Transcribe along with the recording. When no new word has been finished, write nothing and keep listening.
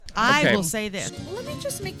I will say this. Well, let me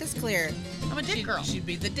just make this clear. I'm a dick girl. She'd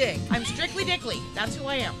be the dick. I'm strictly dickly. That's who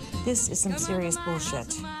I am. This is some serious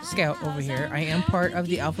bullshit. Scout over here. I am part of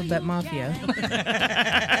the Alphabet Mafia.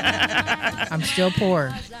 I'm still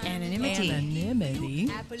poor.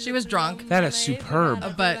 Anonymity. She was drunk. That is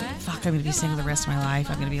superb. But fuck, I'm going to be single the rest of my life.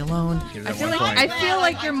 I'm going to be alone. I feel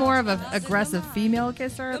like you're more of an aggressive female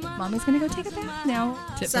kisser. Mommy's going to go take a bath now.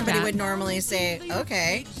 Somebody would normally say,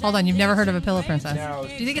 okay. Hold on, you've never heard of a pillow princess. No.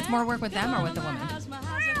 Do you think it's more work with them or with the woman?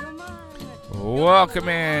 Welcome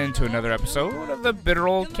in to another episode of the Bitter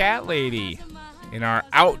Old Cat Lady in our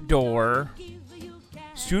outdoor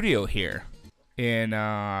studio here in,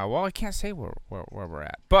 well, I can't say where we're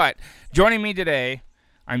at. But joining me today,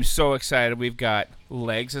 I'm so excited. We've got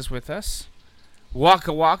Legs is with us.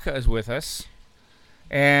 Waka Waka is with us.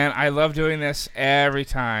 And I love doing this every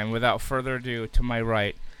time. Without further ado, to my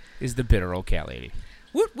right is the Bitter Old Cat Lady.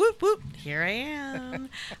 Whoop, whoop, whoop. Here I am.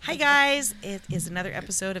 Hi, guys. It is another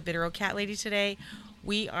episode of Bitter Old Cat Lady today.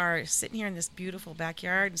 We are sitting here in this beautiful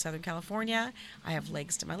backyard in Southern California. I have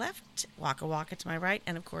Legs to my left, Waka Waka to my right,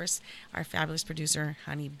 and, of course, our fabulous producer,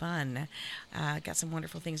 Honey Bun. Got some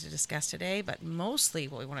wonderful things to discuss today, but mostly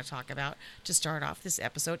what we want to talk about to start off this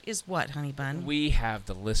episode is what, Honey Bun? We have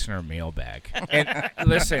the listener mailbag. And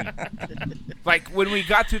listen, like when we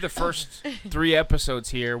got through the first 3 episodes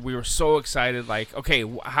here, we were so excited, like, okay,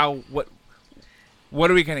 what are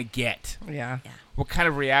we going to get? Yeah. What kind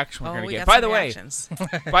of reaction we're going to get. By the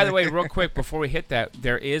way, real quick before we hit that,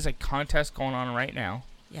 there is a contest going on right now.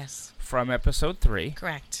 Yes. From episode 3.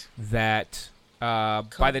 Correct. That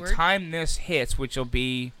by the time this hits, which will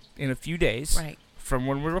be in a few days from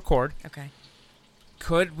when we record, okay,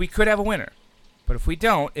 we could have a winner. But if we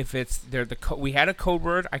don't, if it's we had a code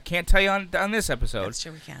word, I can't tell you on this episode. That's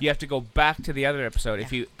true, we can. You have to go back to the other episode. Yeah.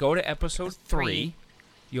 If you go to episode 3,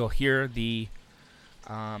 you'll hear the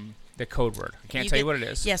code word. I can't tell you what it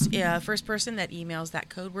is. Yes, first person that emails that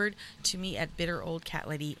code word to me at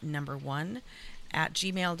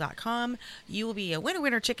bitteroldcatlady1@gmail.com, you will be a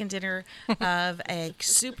winner chicken dinner of a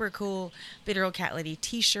super cool Bitter Old Cat Lady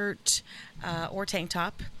t-shirt or tank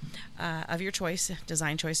top of your choice.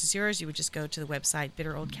 Design choice is yours. You would just go to the website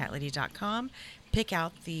bitteroldcatlady.com, pick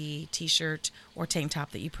out the t-shirt or tank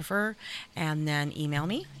top that you prefer, and then email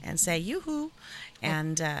me and say yoo-hoo,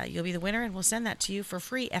 and you'll be the winner, and we'll send that to you for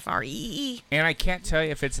free, F-R-E-E-E. And I can't tell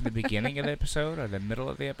you if it's in the beginning of the episode or the middle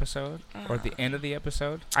of the episode or the end of the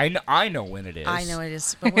episode. I know when it is. I know it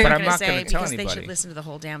is, but we're not I'm going to not say gonna tell because anybody. they should listen to the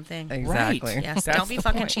whole damn thing. Exactly. Right. Yes, That's don't be the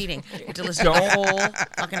fucking point. cheating. You have to listen to the whole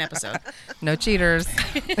fucking episode. No cheaters.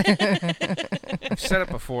 I've said it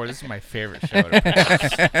before. This is my favorite show.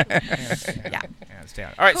 Hands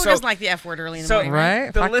down. All right, Who doesn't like the F word early in the morning?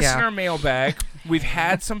 Right? The Fuck listener yeah. mailbag. We've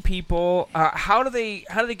had some people. How do they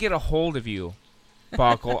get a hold of you,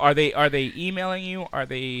 Bockel? Are they emailing you? Are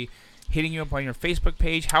they hitting you up on your Facebook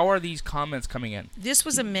page? How are these comments coming in? This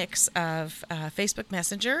was a mix of Facebook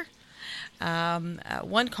Messenger.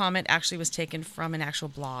 One comment actually was taken from an actual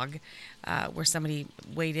blog where somebody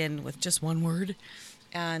weighed in with just one word.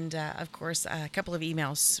 And, of course, a couple of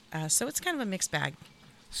emails. So it's kind of a mixed bag.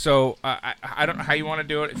 So I don't know how you want to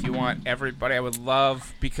do it. If you want everybody, I would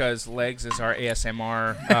love, because Legs is our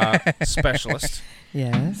ASMR specialist.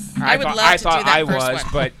 Yes. I would love to do that I first was,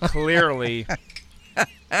 one. but clearly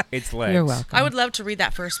it's Legs. You're welcome. I would love to read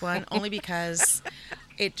that first one, only because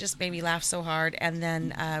it just made me laugh so hard. And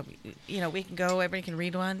then, we can go. Everybody can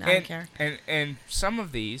read one. I don't care. And some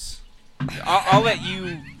of these, I'll let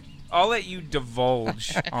you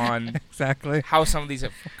divulge on Exactly. how some of these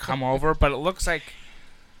have come over. But it looks like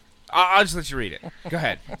I'll just let you read it. Go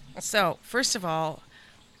ahead. So, first of all,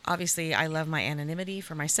 obviously, I love my anonymity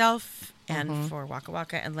for myself and for Waka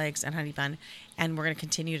Waka and Legs and Honey Bun. And we're going to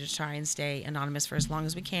continue to try and stay anonymous for as long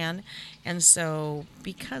as we can. And so,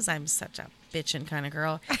 because I'm such a bitchin' kind of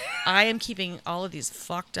girl, I am keeping all of these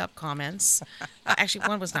fucked up comments. Actually,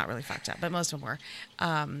 one was not really fucked up, but most of them were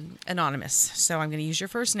anonymous. So I'm going to use your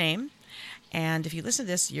first name. And if you listen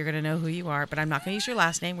to this, you're going to know who you are. But I'm not going to use your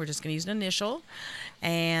last name. We're just going to use an initial.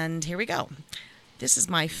 And here we go. This is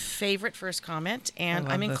my favorite first comment, and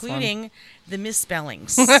I'm including the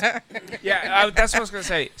misspellings. Yeah, that's what I was going to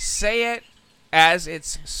say. Say it as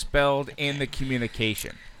it's spelled in the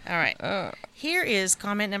communication. All right. Here is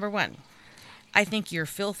comment number 1. I think you're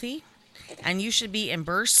filthy, and you should be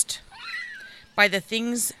embarrassed by the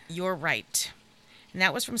things you're right. And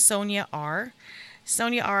that was from Sonia R.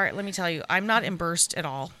 Sonia R., let me tell you, I'm not embarrassed at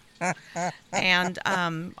all. And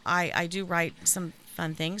I do write some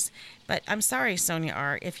fun things. But I'm sorry, Sonia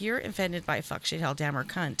R. If you're offended by fuck, shit, hell, damn, or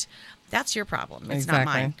cunt, that's your problem. It's Exactly.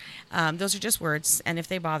 not mine. Those are just words, and if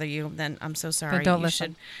they bother you, then I'm so sorry. don't you listen.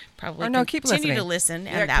 should probably Or no, keep continue to listening.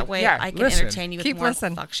 listen, Yeah, and that way yeah, I can listen. entertain you with Keep more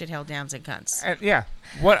listening. fuck, shit, hell, dams, and cunts. Yeah.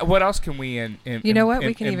 What else can we You know what?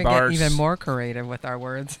 We can even get embarrass- even more creative with our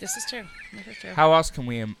words. This is true. This is true. How else can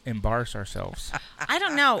we embarrass ourselves? I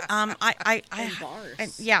don't know.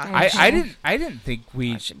 Embarrass. Yeah. I didn't think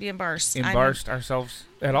we I should be embarrassed. embarrassed ourselves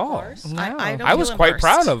at all. No. I don't I was feel quite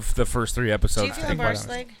embarrassed. proud of the first 3 episodes. Do you to feel be quite embarrassed,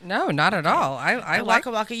 honest. Leg? No, not at all. I like.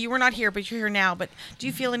 Waka Waka, you were not here, but you're here now. But do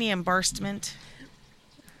you feel any embarrassment?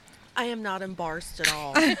 I am not embarrassed at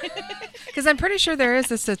all. Because I'm pretty sure there is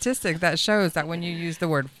a statistic that shows that when you use the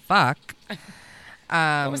word fuck.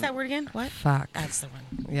 What was that word again? What? Fuck. That's the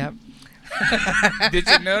one. Yep. Did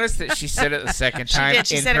you notice that she said it the second time did.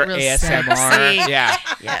 She in said it her real ASMR? sexy. Yeah.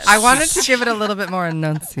 Yes. I wanted to give it a little bit more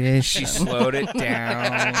enunciation. She slowed it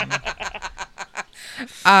down.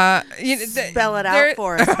 Spell it out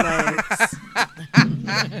for us, Legs.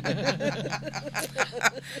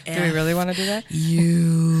 Do we really want to do that?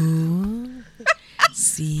 U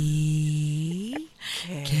C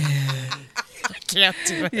I can't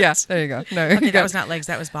do it. Yeah, there you go. No, Okay, you that go. was not legs.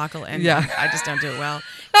 That was buckle, and Yeah. I just don't do it well.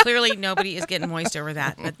 Clearly, nobody is getting moist over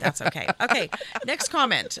that, but that's okay. Okay, next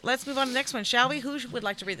comment. Let's move on to the next one, shall we? Who would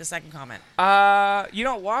like to read the second comment?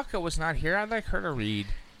 Waka was not here. I'd like her to read.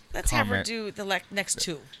 Let's have her Comment. do the next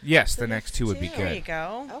two. Yes, the next 2 would be There you good.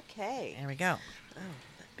 go. Okay. There we go.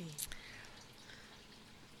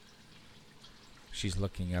 She's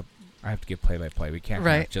looking up. I have to give play-by-play. We can't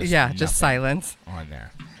Right. have just Yeah, nothing just silence. on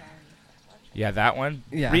there. Yeah, that one.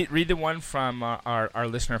 Yeah. Read the one from our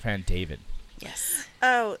listener fan, David. Yes.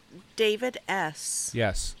 Oh, David S.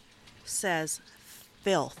 Yes. says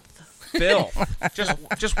filth. Phil.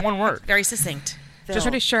 just one word. Very succinct. Just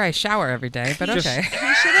pretty sure I shower every day, but Just- okay.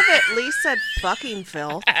 He should have at least said fucking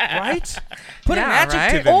filth. Right? Put an Yeah,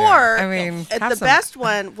 adjective right? in there. Or I mean, the have some- best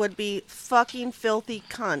one would be fucking filthy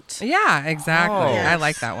cunt. Yeah, exactly. Oh. I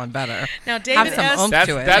like that one better. Now, Have David some S. oomph That's,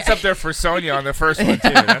 to it. that's up there for Sonia on the first one, too.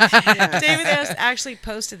 David S. actually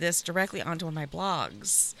posted this directly onto one of my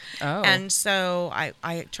blogs. Oh. And so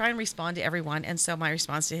I try and respond to everyone. And so my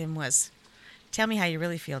response to him was, tell me how you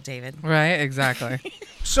really feel, David. Right, exactly.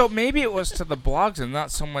 So maybe it was to the blogs and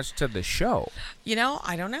not so much to the show. You know,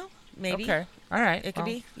 I don't know. Maybe. Okay. All right. It could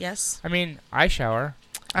be. Yes. I mean, I shower.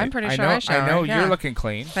 I'm pretty sure I shower. I know yeah. you're looking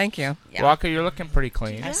clean. Thank you. Yeah. Waka, you're looking pretty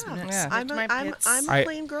clean. Yes. Yeah. I'm I- a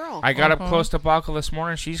clean girl. I got up close to Baka this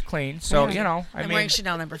morning. She's clean. So, Yeah. you know, I I'm mean, wearing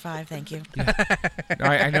Chanel number 5. Thank you.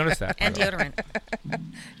 I noticed that. by And the way. deodorant.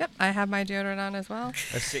 Yep, I have my deodorant on as well.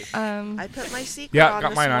 Let's see. I put my secret Yeah, on got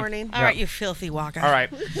this mine on. morning. All right, you filthy Waka. All right.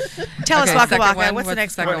 Tell us, Okay, Waka second Waka. one. What's the What's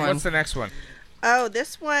next the one? second one? What's the next one? Oh,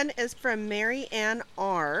 this one is from Mary Ann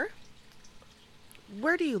R.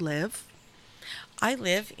 Where do you live? I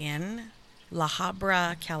live in La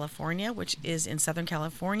Habra, California, which is in Southern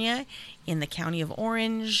California in the county of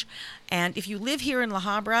Orange. And if you live here in La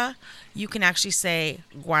Habra, you can actually say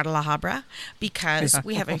Guadalajara because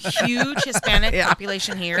we have a huge Hispanic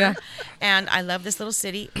population here. Yeah. And I love this little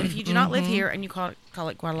city. But if you do not live here and you call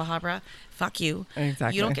it Guadalajara, fuck you.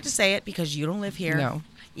 Exactly. You don't get to say it because you don't live here. No.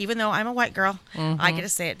 Even though I'm a white girl, I get to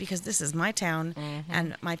say it because this is my town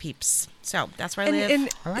and my peeps. So that's where I live. And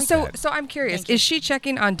I like so, that. so I'm curious. Thank you. Is she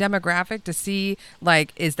checking on demographic to see,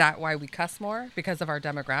 like, is that why we cuss more because of our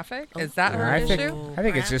demographic? Is that her I issue?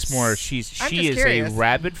 think it's just more she I'm just is curious. a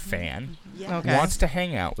rabid fan, Yeah. Okay. wants to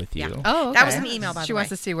hang out with you. Yeah. Oh, okay. That was an email, by She the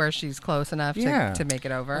wants way. to see where she's close enough Yeah. to make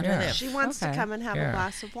it over. Yeah. live. She wants to Okay. come and have Yeah. a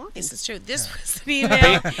glass of wine. This is true. This was an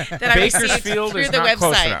email that I received Bakersfield through is the not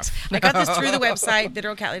close website. enough. I got this through the website,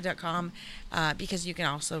 bitterocatly.com, because you can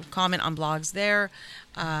also comment on blogs there,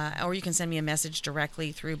 or you can send me a message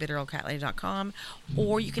directly through bitterocatly.com,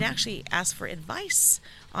 or you can actually ask for advice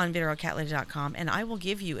on bitterocatly.com, and I will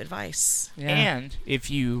give you advice Yeah. And if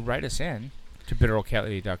you write us in to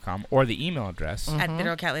bitterocatly.com or the email address, at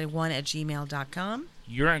bitterocatly1@gmail.com.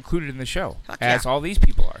 you're included in the show, Fuck as yeah. all these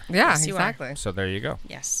people are. Yeah, Yes, you are. exactly. So there you go.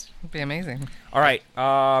 Yes. It'd be amazing. All right.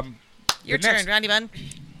 Your the turn, next- Randy Bun.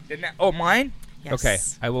 Oh, mine? Yes. Okay.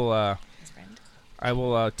 I will His friend. I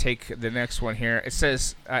will take the next one here. It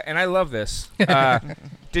says, and I love this.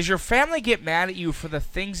 Does your family get mad at you for the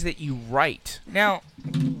things that you write? Now,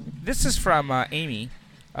 this is from Amy,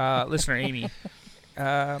 listener Amy.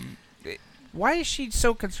 Why is she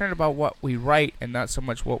so concerned about what we write and not so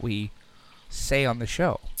much what we say on the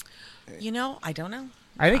show? You know, I don't know.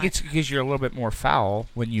 I think it's because you're a little bit more foul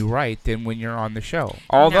when you write than when you're on the show.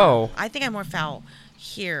 Although, No, I think I'm more foul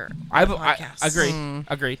here I on the podcast.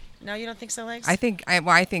 Agreed. No, you don't think so, Legs? I think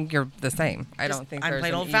you're the same. I don't think I'm there's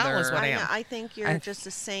plain an old foul is either. what I am. I think you're just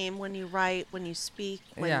the same when you write, when you speak,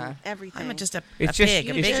 when everything. I'm just a It's pig, just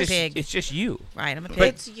a big pig. It's just you. Right, I'm a pig.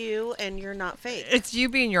 It's you, and you're not fake. It's you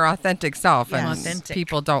being your authentic self, and Authentic.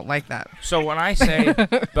 people don't like that. So when I say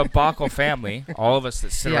the Bockel family, all of us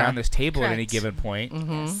that sit around this table at any Correct. given point,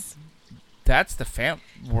 Yes. that's the fam.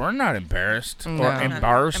 We're not embarrassed No. or I'm not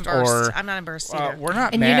embarrassed or I'm not embarrassed either. we're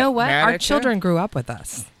not. And mad, you know what? mad Our at you. children grew up with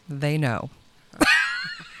us. They know.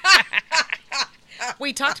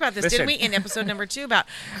 We talked about this, Listen. didn't we, in episode number 2 about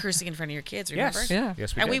cursing in front of your kids, remember? Yes. Yeah.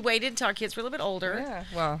 Yes, we And did. we waited until our kids were a little bit older. Yeah.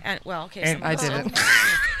 Well, And okay, And some I of us- didn't.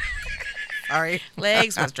 Sorry.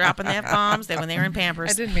 Legs was dropping the F-bombs when they were in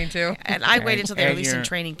Pampers. I didn't mean to. And I waited until they were And at least in your-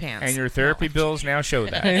 training pants. And your therapy bills now show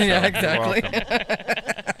that. Yeah, So you're exactly.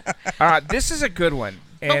 welcome. This is a good one.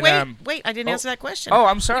 But And, wait, I didn't answer that question. Oh,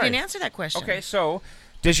 I'm sorry. We didn't answer that question. Okay, so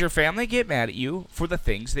does your family get mad at you for the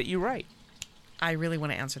things that you write? I really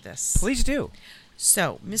want to answer this. Please do.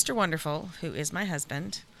 So, Mr. Wonderful, who is my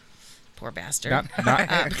husband, poor bastard.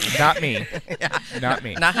 Not me. Not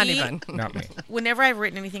me. Not honey bun. Not me. Whenever I've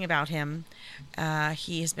written anything about him,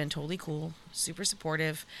 he has been totally cool, super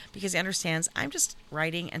supportive, because he understands I'm just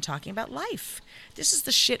writing and talking about life. This is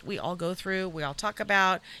the shit we all go through. We all talk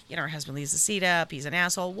about, our husband leaves the seat up, he's an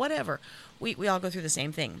asshole, whatever. We all go through the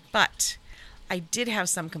same thing. But I did have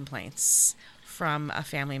some complaints from a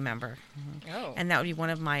family member. Oh. And that would be one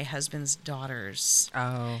of my husband's daughters.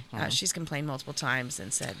 Oh. She's complained multiple times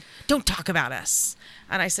and said, "Don't talk about us."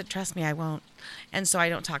 And I said, "Trust me, I won't." And so I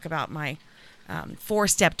don't talk about my 4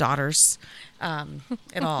 stepdaughters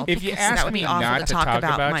at all. If you because ask that would me be awful not to to talk talk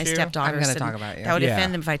about about my you, stepdaughters. I'm gonna and talk about you. That would Yeah.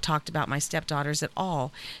 offend them if I talked about my stepdaughters at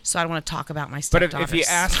all. So I don't want to talk about my But stepdaughters.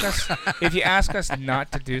 if you ask us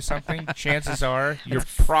not to do something, chances are you're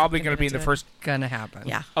probably going to be in the do it. first Gonna happen.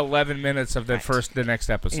 yeah. 11 minutes of the next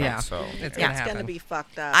episode. Yeah. So It's Yeah. gonna It's happen. going to be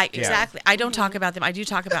fucked up. Exactly. I don't talk about them. I do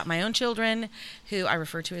talk about my own children, who I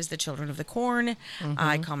refer to as the children of the corn.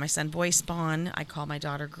 I call my son boy spawn. I call my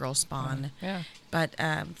daughter girl spawn. Yeah. But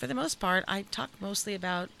for the most part, I talk mostly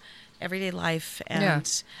about everyday life and Yeah.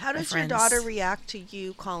 How my does your friends. daughter react to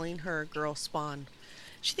you calling her girl spawn?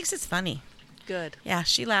 She thinks it's funny. Good. Yeah,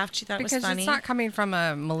 she laughed. She thought it Because was funny. it's not coming from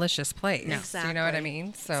a malicious place. No. Do you know what I Exactly. mean?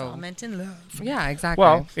 It's all So meant in love. yeah, exactly.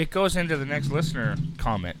 well, it goes into the next listener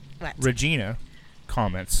comment. What? Regina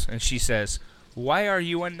comments, and she says, "Why are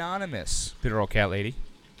you anonymous, Bitter Old Cat Lady?"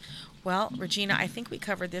 Well, Regina, I think we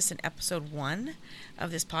covered this in episode 1 of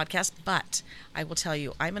this podcast, but I will tell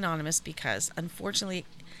you, I'm anonymous because, unfortunately,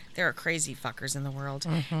 there are crazy fuckers in the world.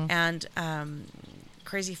 And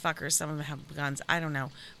crazy fuckers, some of them have guns, I don't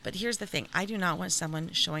know. But here's the thing. I do not want someone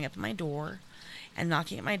showing up at my door and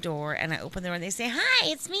knocking at my door, and I open the door and they say, "Hi,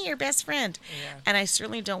 it's me, your best friend." And I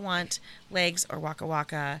certainly don't want Legs or Waka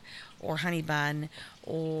Waka or Honey Bun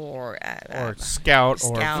or Scout,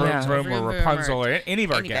 or Scout, Vroom Yeah. Vroom, Vroom or Vroom, Rapunzel, or any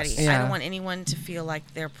of our anybody. guests. I Yeah. don't want anyone to feel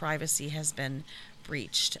like their privacy has been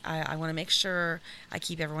breached. I want to make sure I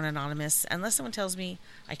keep everyone anonymous unless someone tells me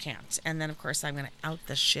I can't. And then, of course, I'm going to out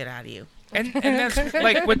the shit out of you. And that's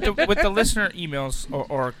like with the listener emails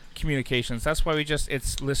or communications. That's why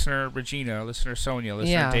it's listener Regina, listener Sonia,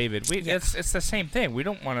 listener Yeah. David. It's the same thing. We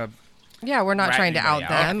don't want to. yeah, we're not rat trying to out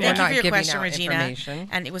anybody out. them. Thank We're you not for your giving question, out Regina. information.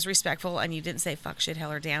 And it was respectful, and you didn't say fuck, shit,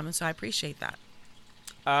 hell, or damn, and so I appreciate that.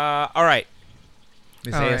 All right.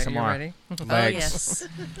 Miss All right, ASMR. you ready? Oh, Legs.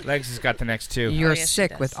 yes. Legs has got the next 2. You're yes, she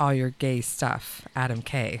sick does. with all your gay stuff, Adam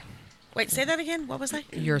K. Wait, say that again? What was I?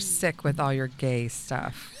 You're sick with all your gay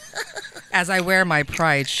stuff. As I wear my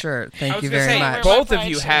pride shirt. I Thank was you gonna very say, much. both of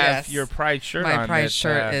you shirt. have Yes. your pride shirt on. My pride that,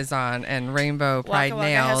 shirt is on, and rainbow pride Waka Waka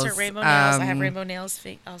nails. has her rainbow nails. I have Um, rainbow nails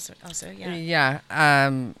also, yeah. Yeah.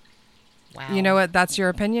 Wow. You know what? That's your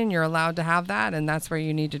opinion. You're allowed to have that, and that's where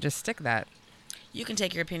you need to just stick that. You can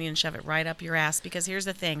take your opinion and shove it right up your ass, because here's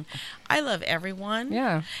the thing. I love everyone.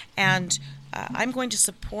 Yeah. And I'm going to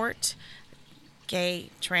support gay,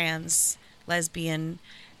 trans, lesbian,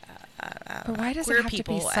 But why does queer it have to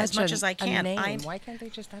people be such as much a, as I a can. name? Why can't they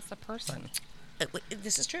just that's the person?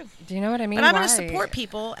 This is true. Do you know what I mean? But I'm going Why? to support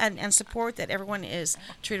people and support that everyone is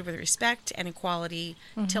treated with respect and equality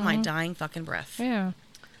till my dying fucking breath. Yeah.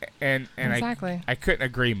 and Exactly. I couldn't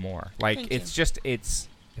agree more. Like Thank it's you. just it's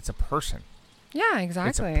a person. Yeah. It's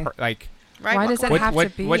Exactly. like Right? Why does it what have what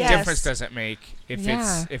to be? what Yes. difference does it make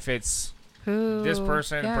Yeah. if it's Who? this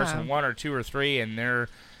person, yeah. person 1 or 2 or 3, and they're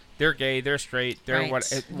gay, they're straight, they're Right.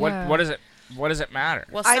 what does it matter?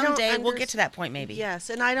 Well, I don't someday we'll underst- get to that point, maybe. Yes,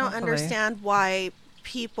 and I don't Hopefully. understand why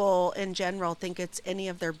people in general think it's any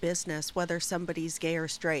of their business whether somebody's gay or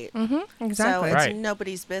straight. Exactly. So it's Right.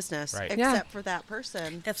 nobody's business Right. except for that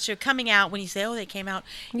person. That's true. Coming out, when you say, oh, they came out,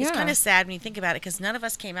 it's Yeah. kind of sad when you think about it because none of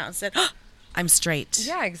us came out and said, oh, I'm straight.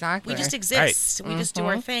 Yeah, exactly. We just exist. We just do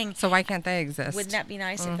our thing. So why can't they exist? Wouldn't that be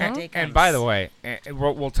nice if that day comes? And by the way,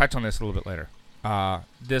 we'll touch on this a little bit later.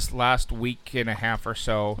 This last week and a half or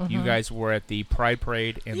so, you guys were at the Pride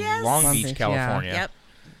Parade in Yes. Long Long Beach, Beach, yeah. California. Yep.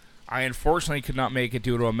 I unfortunately could not make it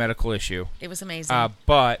due to a medical issue. It was amazing.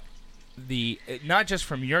 But not just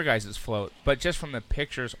from your guys' float, but just from the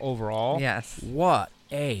pictures overall. Yes. What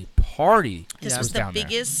a party This Yeah. was the down there.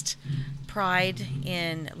 biggest Pride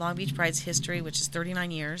in Long Beach Pride's history, which is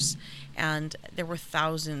 39 years, and there were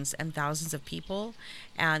thousands and thousands of people.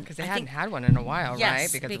 And Because they I hadn't think, had one in a while,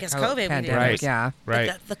 Yes, right? because of COVID, we didn't. pandemic, Right. Yeah. Right.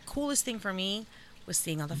 but the coolest thing for me was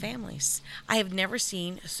seeing all the families. I have never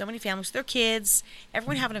seen so many families with their kids,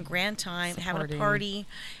 everyone having a grand time, having a Supporting.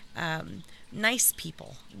 party. Nice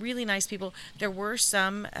people, really nice people. There were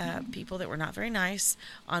some people that were not very nice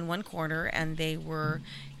on one corner, and they were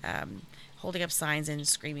holding up signs and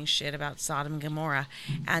screaming shit about Sodom and Gomorrah.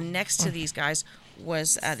 And next to these guys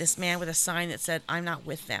was this man with a sign that said, "I'm not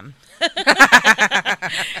with them."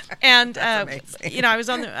 And you know, I was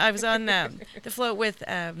on the float with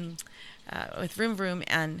Vroom Vroom,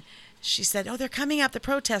 and she said, "Oh, they're coming up, the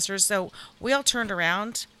protesters." So we all turned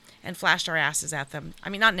around and flashed our asses at them. I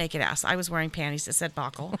mean, not naked ass. I was wearing panties that said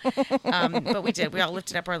buckle. But we did. We all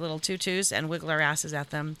lifted up our little tutus and wiggled our asses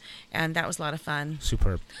at them. And that was a lot of fun.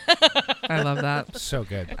 Superb. I love that. So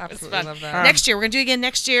good. Absolutely Fun. love that. Next year, we're going to do it again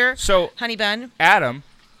next year. So Honey Bun. Adam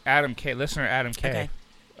K, listener Adam K.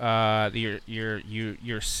 Okay.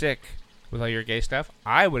 You're sick with all your gay stuff.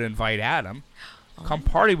 I would invite Adam. Come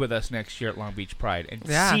party with us next year at Long Beach Pride and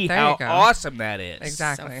Yeah, see there how you go. awesome that is.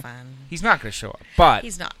 Exactly. So fun. He's not going to show up, but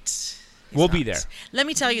He's not. He's We'll be not. there. Let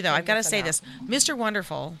me tell you, though, I've got to say missing this. Mr.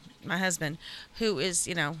 Wonderful, my husband, who is,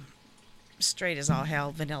 straight as all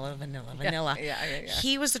hell, vanilla. Yeah.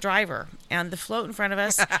 He was the driver, and the float in front of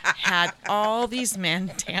us had all these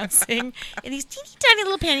men dancing in these teeny tiny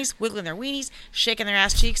little panties, wiggling their weenies, shaking their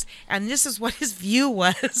ass cheeks, and this is what his view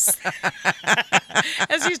was.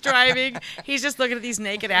 As he's driving, he's just looking at these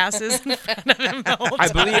naked asses in front of him the whole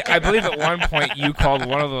time. I believe at one point you called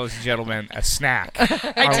one of those gentlemen a snack on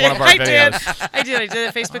I one of our videos. I did it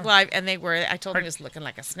Facebook Live, and I told him he was looking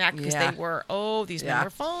like a snack because Yeah. they were, these men Yeah. were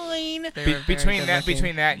fine. They were very Between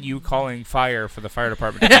good-looking. that and you calling fire for the fire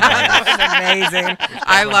department. to come by. That was amazing.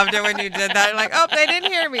 I loved it when you did that. Like, oh, they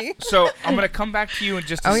didn't hear me. So I'm going to come back to you in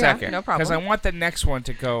just a Oh, yeah, second. no problem. Because I want the next one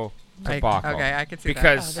to go to Baco. Okay, I can see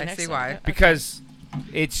Because- that. I see why. Because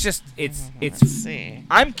it's just it's See.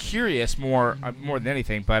 I'm curious more than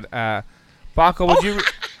anything, but Baco, would you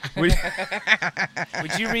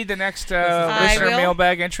would you read the next I listener will.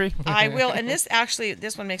 mailbag entry? I will, and this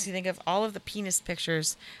one makes me think of all of the penis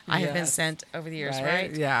pictures I have been Yes. sent over the years,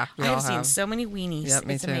 right? Yeah. we I all have seen so many weenies. Yep,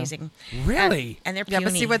 me it's too. amazing. Really? And they're Yeah,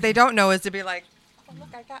 puny. but see, what they don't know is to be like, oh, look,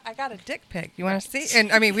 I got a dick pic. You want to see?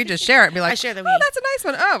 And I mean, we just share it and be like, I share the oh, weenie. that's a nice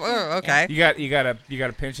one. Oh, okay. You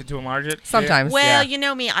gotta pinch it to enlarge it. Sometimes. Well, Yeah. you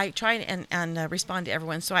know me. I try and respond to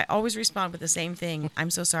everyone, so I always respond with the same thing. I'm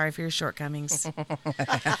so sorry for your shortcomings.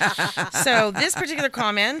 So this particular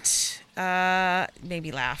comment made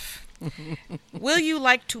me laugh. Will you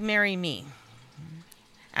like to marry me?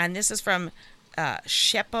 And this is from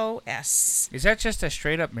Shepo S. Is that just a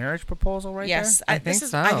straight up marriage proposal right Yes, there? I this think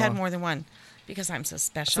is. I had so. more than one because I'm so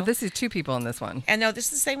special. So this is two people in this one. and no, this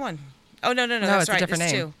is the same one. Oh no, that's it's a right. different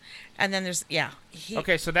There's name. two. And then there's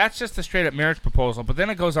Okay, so that's just a straight up marriage proposal, but then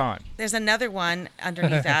it goes on. There's another one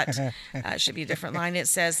underneath that. Should be a different line. It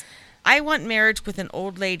says, "I want marriage with an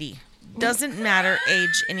old lady. Doesn't matter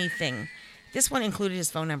age, anything." This one included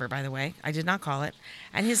his phone number, by the way. I did not call it.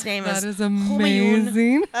 And his name That is is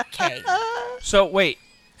amazing. K. So wait,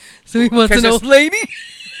 So he wants an 'Cause old lady?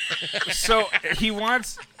 so he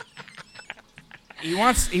wants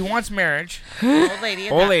marriage, Old lady.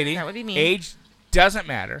 old lady. That would be me. Age doesn't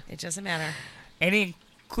matter, It doesn't matter. and he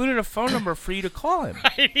included a phone number for you to call him.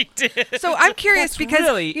 He did. So I'm curious because,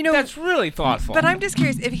 That's really thoughtful. but I'm just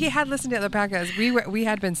curious if he had listened to the other podcast. We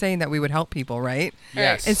had been saying that we would help people, right?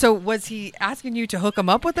 Yes. And so was he asking you to hook him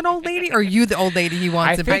up with an old lady, or you the old lady he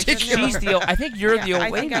wants in think particular? she's the. I think you're the old I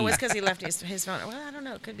lady. think I was because he left his phone. Well, I don't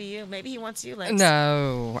know. It could be you. Maybe he wants you, Lex.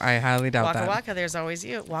 No, I highly doubt Waka that. Waka, there's always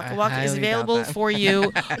you. Waka I Waka is highly doubt available that. for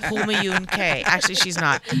you, Humayun K. Actually, she's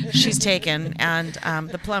not. She's taken. And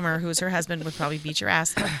the plumber, who's her husband, would probably beat your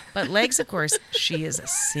ass. But Legs, of course, she is a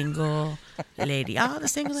single lady. Oh, the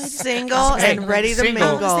single lady. Single Hey, and ready to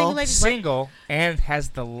single. mingle. Single lady. Single and has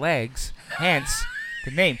the legs, hence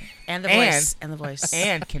The name. And the voice. And the voice.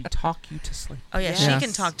 And can talk you to sleep. Oh, yeah. Yes. She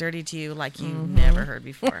can talk dirty to you like you never heard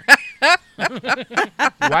before.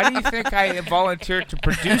 Why do you think I volunteered to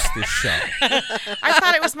produce this show? I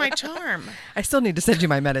thought it was my charm. I still need to send you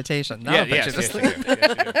my meditation. That'll put you to sleep. Yes, you do.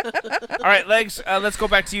 All right, Legs, let's go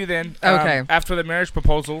back to you then. Okay. After the marriage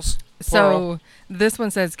proposals. So this one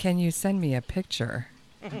says, "Can you send me a picture?"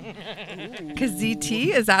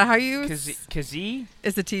 KZT, is that how you? Kazee?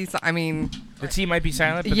 Is the T? I mean, The T might be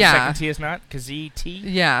silent, but Yeah. the second T is not. Kazee T.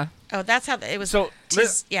 yeah. Oh, that's how it was. So,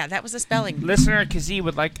 yeah, that was the spelling. Listener Kazee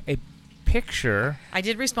would like a picture. I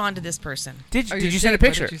did respond to this person. Did Oh, you send a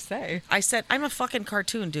picture? What did you say? I said, I'm a fucking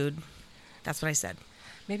cartoon, dude. That's what I said.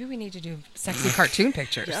 Maybe we need to do sexy cartoon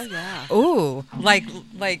pictures. Oh, yeah. Ooh, like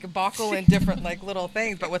Bockel in different like little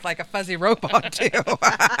things, but with like a fuzzy rope on too.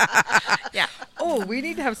 Yeah. Oh, we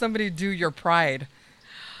need to have somebody do your Pride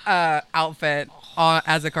outfit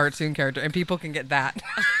as a cartoon character, and people can get that.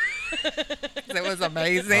 It was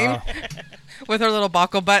amazing. With her little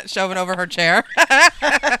Bockel butt shoving over her chair.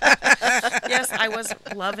 Yes, I was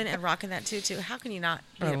loving and rocking that too. How can you not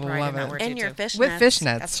be I a pride love in that it. word And tutu? your fishnets. With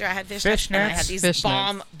fishnets. That's true. I had fishnets. And I had these Fishnets.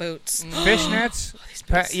 bomb boots. Fishnets?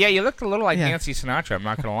 boots. Yeah, you looked a little like Yeah. Nancy Sinatra, I'm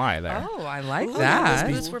not going to lie there. Oh, I like Ooh, that.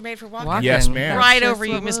 Those boots were made for walking. Walking. Yes, ma'am. Right That's over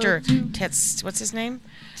just you, what Mr. we'll do. Tits. What's his name?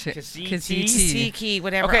 KZT. Tiki,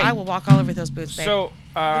 whatever. Okay. I will walk all over those boots, babe. So,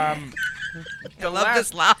 I love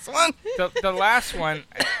this last one. the last one,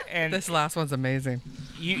 and This last one's amazing.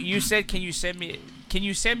 you said, can you send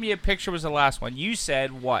me a picture was the last one. You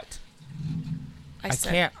said what? I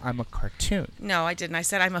said, can't. I'm a cartoon. No, I didn't. I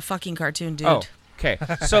said I'm a fucking cartoon, dude. Oh, okay.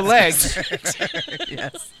 So, Legs,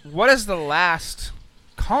 Yes. what is the last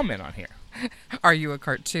comment on here? Are you a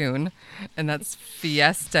cartoon? And that's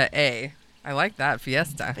Fiesta A. I like that,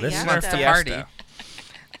 Fiesta. Listener Wants to Fiesta.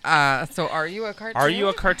 party. So are you a cartoon? Are you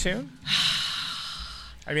a cartoon?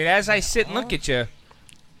 I mean, as I sit and look at you,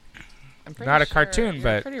 I'm pretty not a sure cartoon, you're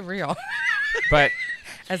but- pretty real. but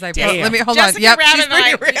As I Damn. let me hold Jessica on. Yep, Brown she's and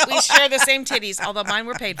I, pretty real. we share the same titties, although mine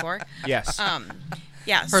were paid for. yes.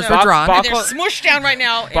 Yeah, Hers so were drawn. and they're Bockel- smooshed down right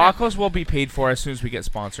now. Bocals will be paid for as soon as we get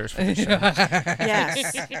sponsors for the show.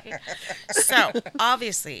 Yes. So,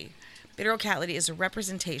 obviously, Bitter Old Cat Lady is a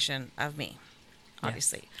representation of me.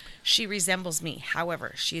 Obviously. She resembles me.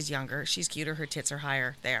 However, she's younger. She's cuter. Her tits are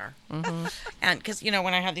higher. They are. Mm-hmm. And because, when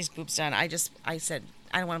I have these boobs done, I said,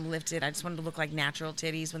 I don't want them lifted. I just want them to look like natural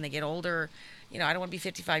titties when they get older. I don't want to be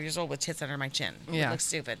 55 years old with tits under my chin. Yeah. It looks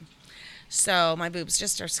stupid. So my boobs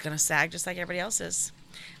just are going to sag just like everybody else's.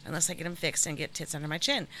 Unless I get them fixed and get tits under my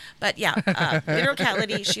chin. But yeah, Bitter Old Cat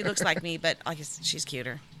Lady, she looks like me, but like she's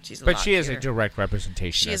cuter. She's a But lot she is a cuter. direct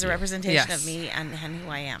representation. She is a of you. representation Yes. of me and who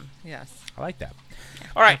I am. Yes. I like that.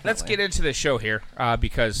 All right, let's Definitely. get into the show here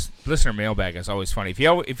because listener mailbag is always funny. If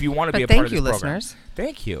you want to be But a part thank of you, this program, listeners.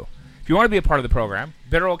 thank you. If you want to be a part of the program,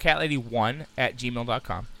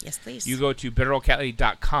 bitteroldcatlady1@gmail.com. Yes, please. You go to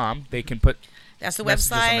bitteroldcatlady.com. They can put That's the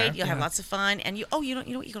messages on there. website. You'll have lots of fun, and you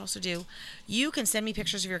know what you can also do. You can send me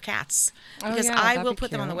pictures of your cats Oh, because yeah, I that'd will be put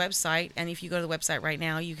them on the cute. website. And if you go to the website right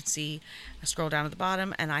now, you can see. Scroll down at the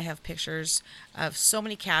bottom, and I have pictures of so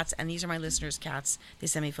many cats, and these are my listeners' cats. They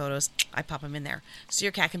send me photos. I pop them in there, so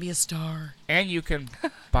your cat can be a star. and you can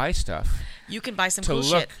buy stuff You can buy some to cool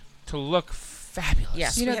look shit. to look fabulous.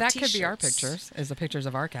 Yes. You know, we have that could be our t-shirts. pictures, is the pictures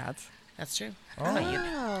of our cats. That's true.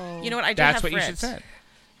 Oh. You know what? I do That's have what you friends. should send.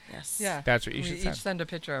 Yes. Yeah. That's what you We should each send. send a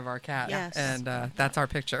picture of our cat. Yes. And that's our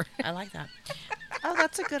picture. I like that. Oh,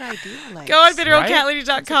 that's a good idea. Lex. Go on Right?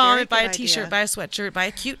 bitteroldcatlady.com very and buy a good t-shirt, idea. buy a sweatshirt, buy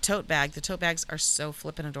a cute tote bag. The tote bags are so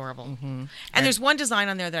flippin' adorable. And there's one design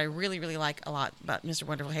on there that I really, really like a lot, but Mr.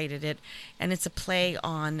 Wonderful hated it. And it's a play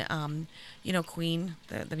on, Queen,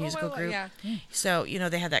 the musical group. Yeah. So,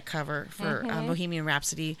 they had that cover for Bohemian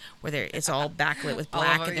Rhapsody where it's all backlit with All of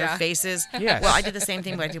black them, and their yeah. faces. Yes. Well, I did the same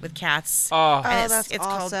thing, but I did with cats. Oh, And that's it's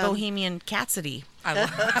called awesome. Bohemian Catsidy. I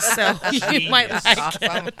love that. So you might Genius. like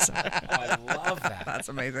Awesome. it. I love that. That's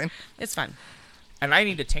amazing. It's fun. And I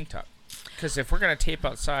need a tank top because if we're gonna tape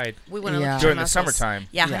outside, We want to Yeah. look at During your the muscles. summertime.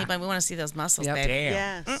 Yeah, Yeah. honey bun, we want to see those muscles, Yep. babe. damn.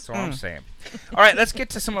 Yes. That's what I'm saying. All right, let's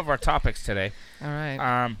get to some of our topics today. All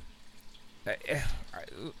right.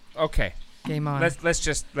 Okay, Game on. let's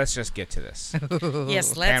just get to this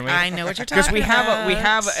Yes, Can we? I know what you're talking because about. we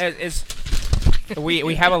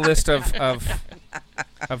have a list of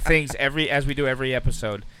things as we do every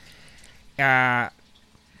episode.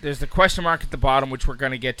 There's the question mark at the bottom, which we're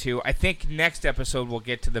going to get to. I think next episode we'll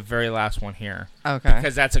get to the very last one here Okay.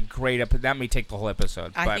 because that's a great episode. That may take the whole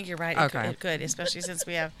episode. I but think you're right. Okay. It could, especially since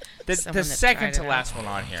we have the someone that second tried to it last out. one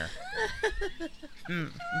on here.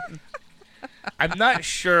 I'm not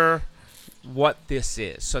sure what this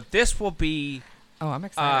is. So this will be Oh, I'm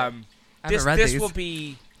excited. I haven't read This these. will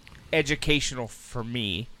be educational for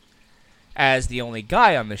me as the only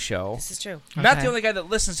guy on the show. This is true. Not Okay. the only guy that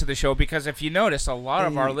listens to the show, because if you notice, a lot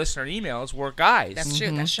of our listener emails were guys. That's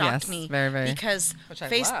true. That shocked Yes, me. very, very. Because Which I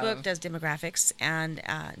Facebook love. does demographics, and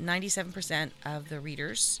 97% of the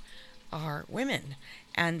readers are women,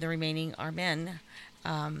 and the remaining are men.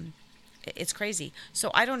 It's crazy.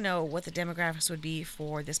 So I don't know what the demographics would be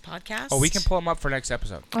for this podcast. Oh, we can pull them up for next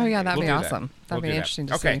episode. Oh, yeah, that'd We'll be do that. awesome. That'd We'll be do interesting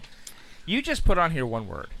to Okay. see. You just put on here one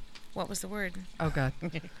word. What was the word? Oh, God.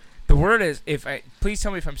 The word is, please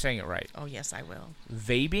tell me if I'm saying it right. Oh, yes, I will.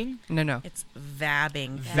 Vabbing? No. It's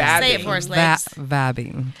vabbing. Vabbing. Say it for us, Legs.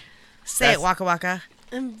 Vabbing. Say That's- it, Waka Waka.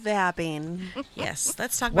 I'm vabbing. Yes,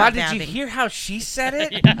 let's talk Wow, about did vabbing. you hear how she said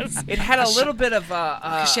it? Yes. It had a little bit of a...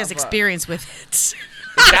 Because she has of a- experience with it.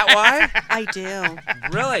 Is that why? I do.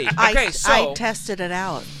 Really? Okay, I tested it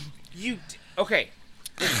out. Okay.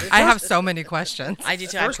 I have so many questions. I do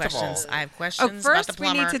too. I have First of all- questions. I have questions about first the we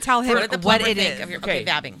need plumber. to tell him What did the what plumber it think is. of your Okay.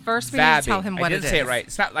 vabbing? First, we need to tell Vabbing. him I what didn't it say is. it right.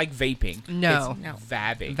 It's not like vaping. No. It's No.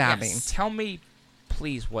 vabbing. Vabbing. Yes. Tell me,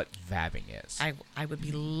 please, what vabbing is. I would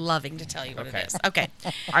be loving to tell you what Okay. it is. Okay.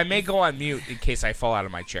 I may go on mute in case I fall out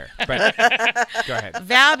of my chair. But go ahead.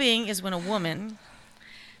 Vabbing is when a woman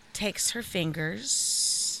takes her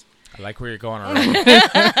fingers I like where you're going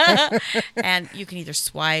already. and you can either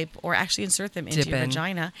swipe or actually insert them into Dip your in.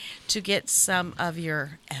 vagina to get some of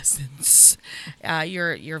your essence,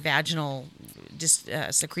 your vaginal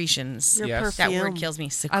secretions. Your Yes. That word perfume. kills me.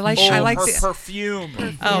 I like- Oh, I like her the-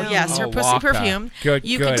 perfume. Oh yes, her Oh, pussy Waka. perfume. Good-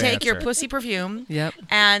 You can good take your answer. pussy perfume. Yep.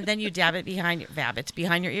 And then you dab it behind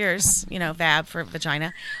your ears. You know, vab for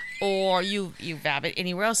vagina, or you vab it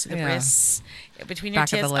anywhere else, the Yeah. wrists, between your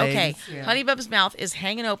Back of the tits. legs, Okay, yeah. Honey Bub's mouth is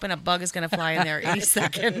hanging open. A bug is going to fly in there any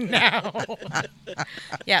second now.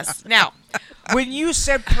 Yes. Now, When you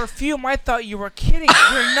said perfume, I thought you were kidding.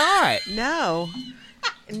 You're not.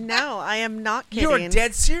 No, I am not kidding. You're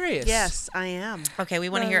dead serious. Yes, I am. okay, we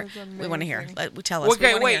want to hear. We want to hear. Tell us. We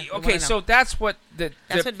Okay, wanna wait. hear. We Okay, wanna know. so that's what that's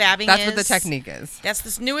what vabbing That's is. what the technique is. That's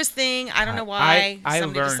this newest thing. I don't know why I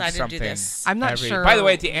somebody learned decided something. to do this. I'm not Every- sure. by the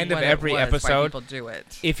way, at the end of what it every was, why episode, people do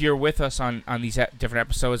it. if you're with us on these different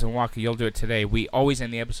episodes, and Waka, you'll do it today, we always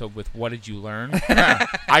end the episode with, what did you learn?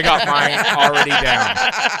 I got mine already down.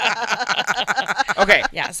 Okay.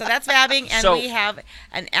 Yeah, so that's vabbing, and So- we have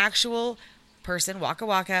an actual person, Waka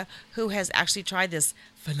Waka, who has actually tried this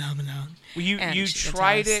phenomenon. You And you she's gonna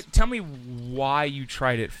tried tell us. it. Tell me why you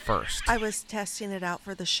tried it first. I was testing it out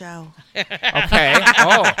for the show. Okay.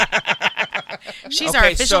 Oh. She's our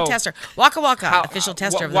Okay, official so tester. Waka Waka, How- official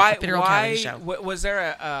tester of why, the Bitter Old why Cavity Show. was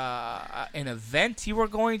there an event you were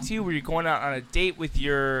going to? Were you going out on a date with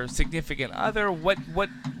your significant other? What?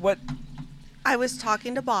 I was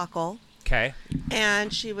talking to Bachl, Okay.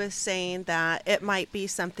 and she was saying that it might be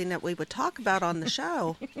something that we would talk about on the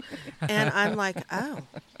show. And I'm like, oh,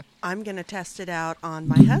 I'm going to test it out on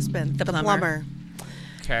my husband, The the plumber. plumber.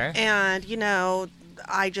 Okay. And,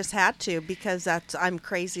 I just had to because I'm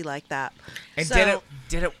crazy like that. And So-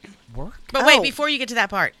 did it work? But wait, Oh. before you get to that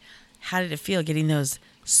part, how did it feel getting those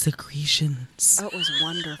secretions? Oh, it was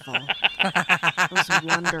wonderful. It was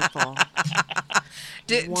wonderful.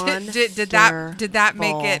 Did that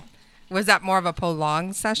make it? Was that more of a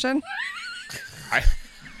prolonged session,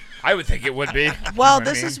 I would think it would be. Well, You know what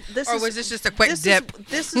I this mean? is this or is was this just a quick this dip?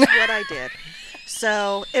 This is what I did.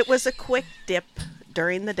 So it was a quick dip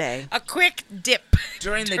during the day. A quick dip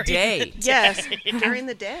during the day. Yes, during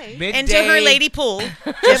the day. Midday. into her lady pool.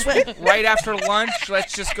 Just right after lunch.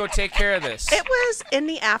 Let's just go take care of this. It was in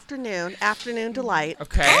the afternoon delight.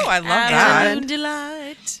 Okay. Oh, I love that. Afternoon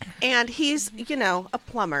delight. And he's, a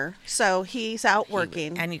plumber, so he's out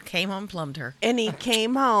working. And he came home and plumbed her. And he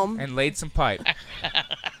came home And laid some pipe.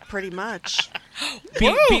 pretty much.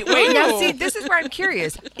 Wait. Now, see, this is where I'm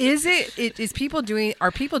curious.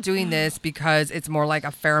 Are people doing this because it's more like a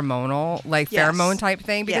pheromonal, Yes. pheromone type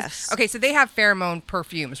thing? Because, Yes. Okay, so they have pheromone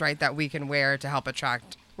perfumes, right, that we can wear to help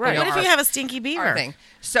attract. Right. What if you have a stinky our beaver? thing?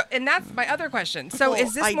 So, and that's my other question. So, Well,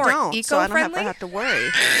 is this I more don't, so I don't eco-friendly? have to worry.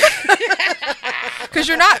 Because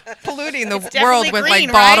you're not polluting the Definitely world with green,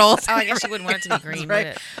 like bottles. Right? Oh, I guess you wouldn't want it to be green, Right.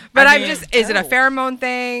 would it? But I I'm mean, just, is it a no. pheromone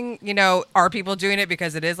thing? Are people doing it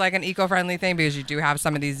because it is like an eco-friendly thing? Because you do have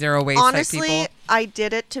some of these zero waste type Honestly, people. I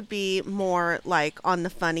did it to be more like on the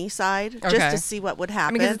funny side, Okay. just to see what would I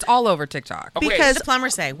happen. mean, because it's all over TikTok. Okay. What because did the plumber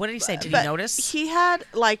say? What did he say? Did he but notice? He had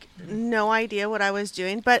no idea what I was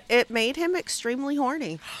doing, but it made him extremely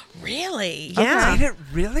horny. Really? Yeah. Did it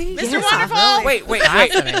really? Mr. Yeah. Wonderful? Wait.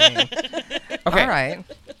 Fascinating. Okay. All right.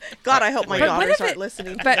 God, I hope my But what daughters if aren't it-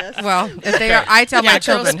 listening to But, this. well, if they are, I tell Yeah, my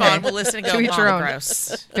Turtle children, Spawn hey, will listen and go, to each your Mama, own.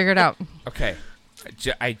 gross. Figure it out. Okay.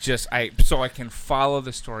 So I can follow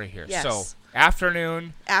the story here. Yes. So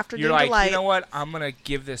afternoon you're like, delight. you know what? I'm gonna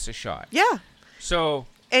give this a shot. Yeah. So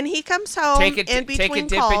And he comes home take a in between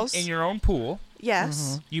dip calls. in your own pool.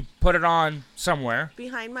 Yes. You put it on somewhere.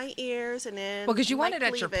 Behind my ears and in Well, because you my want it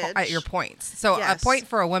at cleavage. your points. So Yes. a point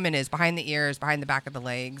for a woman is behind the ears, behind the back of the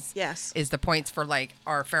legs. Yes. Is the points for like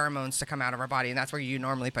our pheromones to come out of our body, and that's where you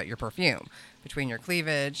normally put your perfume, between your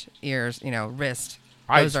cleavage, ears, wrist.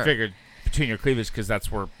 I Those just figured between your cleavage because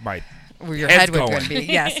that's where my where your head's head would going. be.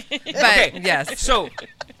 Yes, but Okay. yes. So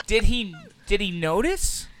did he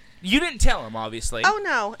notice? You didn't tell him, obviously. Oh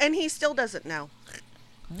no, and he still doesn't know.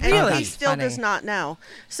 Really? And he That's still does funny. not know.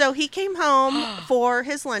 So he came home for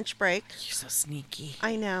his lunch break. You're so sneaky.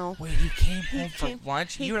 I know. Wait, he came home for came-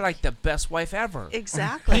 lunch? he- You were like the best wife ever.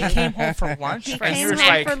 Exactly. He came home for lunch, He and came he was home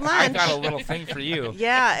like, for I lunch. got a little thing for you.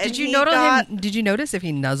 Yeah. And Did you he notice got- him? Did you notice if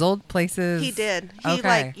he nuzzled places? He did. He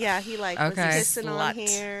Okay. he was Okay. kissing on Slut.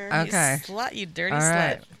 here. Okay. You slut, you dirty All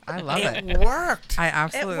right. slut. I love It it. worked. I It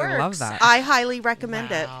absolutely works. love that. I highly recommend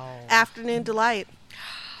Wow. it. Afternoon delight.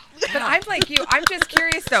 But I'm like you. I'm just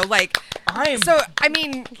curious though. Like, I'm so I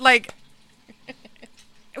mean, like,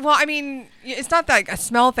 well, I mean, it's not like a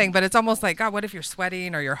smell thing, but it's almost like, God, what if you're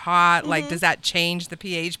sweating or you're hot? Like, does that change the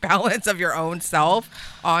pH balance of your own self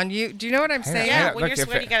on you? Do you know what I'm saying? Yeah, Yeah, when look, you're if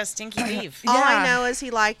sweaty, it- you got a stinky leave. All I Yeah. know is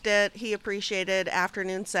he liked it. He appreciated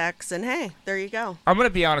afternoon sex, and hey, there you go. I'm going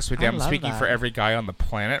to be honest with you. I I'm love speaking that. for every guy on the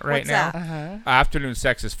planet right What's now. that? Uh-huh. Afternoon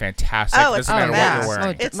sex is fantastic. Oh, it's Doesn't the matter what best. you're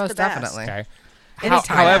wearing. It's most the best. definitely. Okay.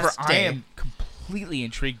 Anytime. However, I Day. am completely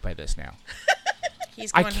intrigued by this now.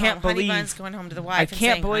 He's I going can't home. Honey believe- Bun's going home to the wife. I and can't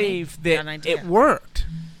saying, believe "Honey, got an that idea." it worked.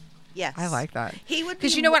 Yes. I like that. He would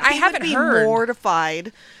 'Cause be- you know what? I he haven't would be heard.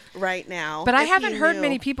 mortified right now. But I if haven't he heard knew.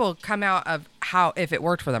 many people come out of if it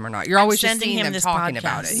worked for them or not. You're always just sending seeing him them this talking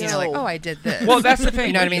about podcast. it. You know, like, No. oh, I did this. Well, that's the thing.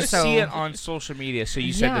 You know what I when mean? You So see it on social media. So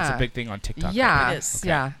you said that's a Yeah. big thing on TikTok. yeah, right? It is.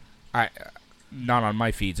 yeah. I not on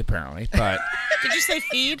my feeds apparently, but Did you say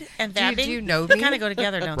feed and Do you- vabbing? do you know They me? kind of go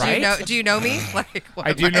together, don't Right? they? Do you know me? Like, what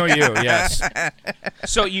I am do know you. Yes.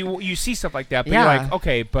 So you see stuff like that, but you're Yeah. like,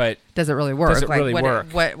 okay, but Does it really work? Does it Like, really what,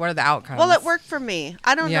 work? What are the outcomes? Well, it worked for me.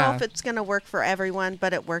 I don't know Yeah. if it's going to work for everyone,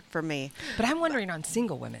 but it worked for me. But I'm wondering on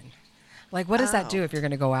single women. Like, what does that do Oh. if you're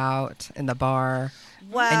going to go out in the bar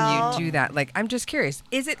Well, and you do that? Like, I'm just curious.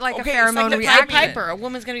 Is it like Okay, a it's like pheromone the reaction? Pied Piper. A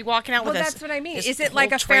woman's going to be walking out Well, with that's what I mean. this Is it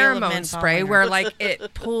like whole a trail of pheromone men spray following where her. like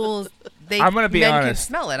it pulls? I'm gonna be men honest. can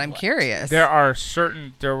smell it. I'm curious. there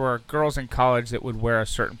were girls in college that would wear a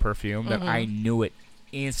certain perfume that I knew it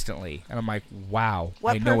instantly, and I'm like, wow,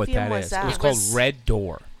 What I know what perfume that was is. that? It was It called was- Red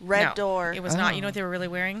Door. Red No, Door. It was not. You know Oh. what they were really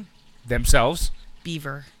wearing? Themselves,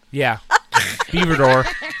 Beaver. yeah, Beaver Door.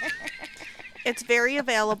 It's very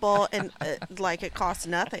available and like it costs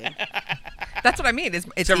nothing. That's what I mean. It's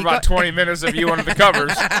Except for about 20 minutes of you under the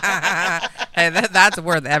covers. Hey, that's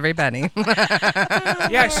worth every penny.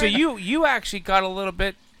 Yeah, so you actually got a little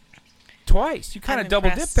bit twice. You kind of I'm double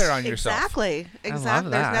dipped impressed. there on yourself. Exactly.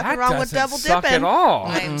 Exactly. There's that. nothing That wrong with doesn't double suck dipping. at all.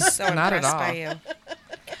 I am so Not at impressed all. by you.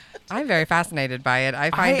 I'm very fascinated by it.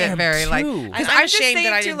 I find I it am very like. too. 'Cause I'm just ashamed that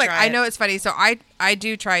saying, I too, didn't like try I it. know it's funny. So I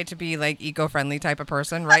do try to be like eco-friendly type of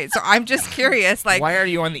person, right? So I'm just curious, like Why are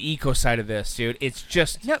you on the eco side of this, dude? It's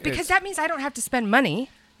just no, because that means I don't have to spend money.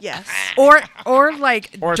 Yes. Or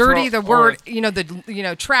like Or dirty throw- the word, or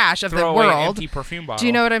the trash of the throw away an world. empty perfume bottle. Do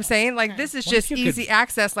you know what I'm saying? Like this is What if just you could- easy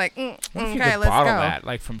access. Like What if you okay, could let's bottle go. that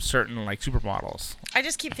like from certain like supermodels? I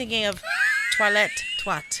just keep thinking of toilette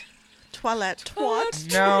twat. Toilette. What?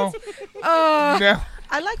 No, Oh, no.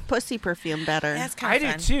 I like pussy perfume better. That's I kind do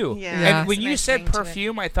of fun. too. Yeah. And Yeah. when It's a you nice said ring to it.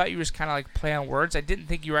 perfume, I thought you were just kind of like play on words. I didn't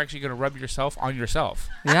think you were actually going to rub yourself on yourself.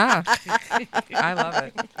 yeah, I love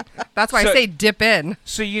it. That's why So- I say dip in.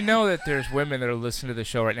 So you know that there's women that are listening to the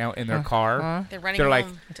show right now in their car. They're running They're like,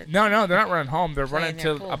 home. to- no, they're not running home. They're Play running in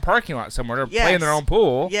their to pool. a parking lot somewhere. They're Yes. playing their own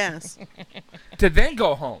pool Yes. to then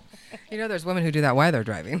go home. You know, there's women who do that while they're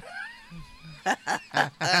driving.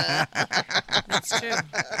 That's true.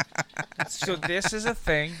 So this is a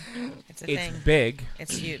thing. It's a It's thing. big.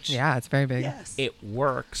 It's huge. Yeah, it's very big. Yes. It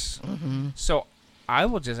works. So I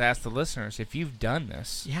will just ask the listeners if you've done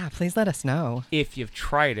this, Yeah, please let us know. if you've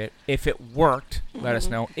tried it, if it worked, let us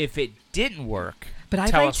know. If it didn't work, But I'd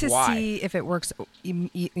tell like us to why. see if it works,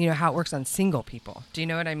 how it works on single people. Do you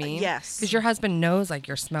know what I mean? Yes. Because your husband knows like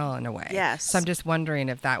your smell in a way. Yes. So I'm just wondering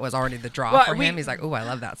if that was already the draw Well, for we- him. He's like, oh, I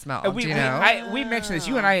love that smell. We, Do you we- know? we mentioned this.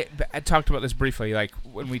 You and I talked about this briefly, like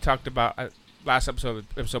when we talked about last episode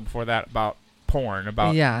before that about porn,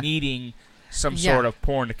 about Yeah. needing some Yeah. sort of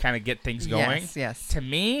porn to kind of get things going. Yes, yes. To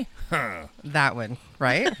me, That one,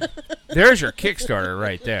 right? There's your Kickstarter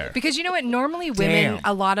right there. Because you know what? Normally women, Damn.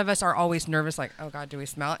 a lot of us are always nervous, like, oh God, do we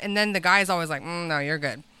smell it? And then the guy's always like, no, you're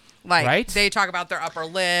good. Like, Right? they talk about their upper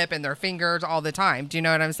lip and their fingers all the time. Do you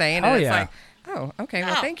know what I'm saying? Oh, And it's yeah. like, oh, okay,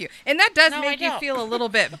 well, No. thank you. And that does No, make I you don't. feel a little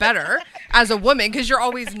bit better as a woman because you're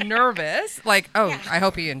always nervous. Like, oh, I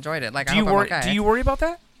hope he enjoyed it. Like, Do I you hope worry? I'm okay. Do you worry about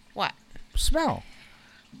that? What? Smell.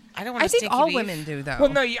 I don't want I to think all women do, though. Well,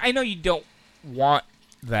 no, I know you don't want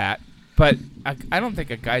that, but I don't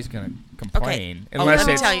think a guy's gonna complain unless let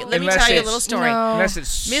me it's tell you. Let me unless tell you a it's- little story. No. Unless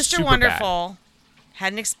it's Mr. super Wonderful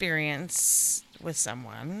had an experience with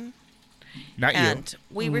someone, bad. Not and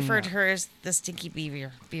we referred to her as the stinky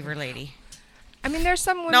beaver lady. I mean, there's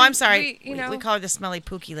some women. No, I'm sorry. You know, We call her the smelly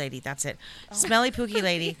pookie lady. That's it. Smelly pookie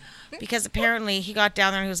lady. Because apparently he got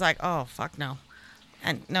down there and he was like, oh, fuck no.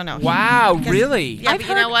 And no. you. Wow, because- really? Yeah, I've but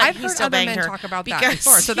you know heard- what? I've He heard still other banged men her talk about that because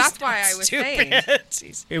before, so that's he's why not I was stupid.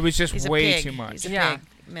 saying. It was just He's a way pig. too much. He's a Yeah. pig.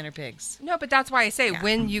 Men are pigs. No, but that's why I say Yeah.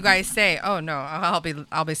 when you guys say, "Oh no, I'll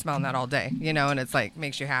be smelling that all day," you know, and it's like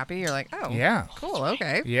makes you happy. You're like, "Oh, Yeah. cool,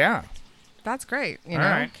 okay, Yeah. that's great." You All know,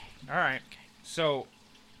 right. All right. So,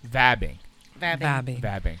 vabbing.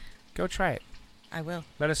 Vabbing. Go try it. I will.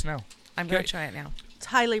 Let us know. I'm going Good. to try it now. It's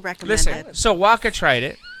highly recommended. Listen. So Waka tried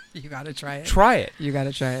it. You gotta try it. Try it. You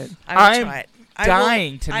gotta try it. I will I'm try it.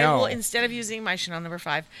 dying to I will, know. instead of using my Chanel number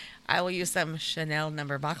 5, I will use some Chanel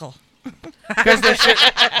number buckle. Because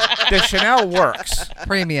the Chanel works.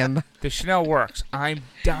 Premium. The Chanel works. I'm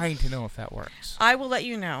dying to know if that works. I will let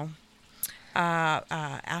you know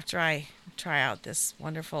after I try out this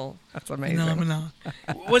wonderful That's amazing. phenomenon.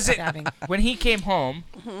 Was it Vabbing. when he came home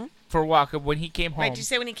for Waka? When he came home, Wait, did you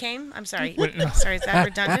say when he came? I'm sorry. When- Sorry, is that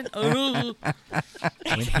redundant? Oh.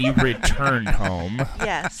 when he returned home,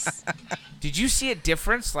 Yes. did you see a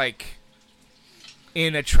difference, like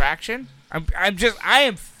in attraction? I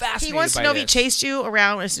am fascinated. He wants to by know if he this. chased you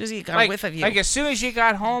around as soon as he got a whiff of you. Like as soon as you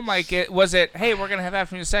got home, like was it? Hey, we're gonna have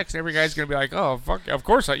afternoon sex, and every guy's gonna be like, "Oh, fuck, of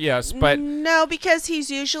course, yes." But No, because he's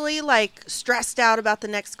usually like stressed out about the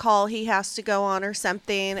next call he has to go on or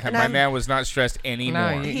something. And my man was not stressed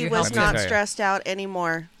anymore. he You was helped not him. stressed out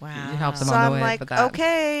anymore. wow. You helped him So on the I'm way like, with that.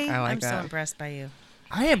 okay, I like I'm so that. impressed by you.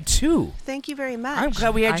 I am too. thank you very much. I'm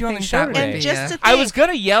glad we had you on the think show that would today. be, And just to think, I was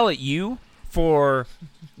gonna yell at you for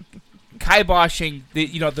kiboshing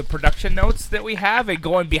the production notes that we have and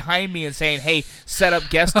going behind me and saying, "Hey, set up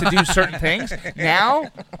guests to do certain things."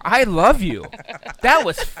 Now, I love you. That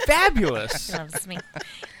was fabulous. He loves me.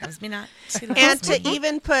 Loves me not. He and loves me. to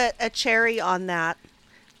even put a cherry on that.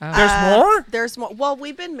 There's more? There's more. Well,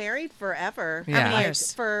 we've been married forever. Yeah. How many Like,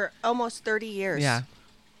 years? For almost 30 years. Yeah.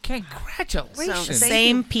 Congratulations. So, thank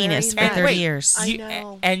Same you penis very for much. 30 Wait, years. I You-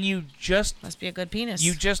 know. And you just Must be a good penis.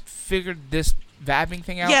 figured this vabbing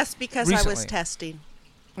thing out? Yes, because I was recently. testing.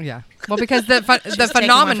 Yeah. Well, because the take him on for the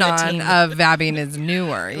phenomenon team. of vabbing is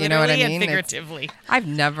newer. You know what I Literally mean? and It's- figuratively. I've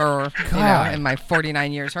never, God. in my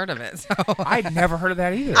 49 years, heard of it. So I'd never heard of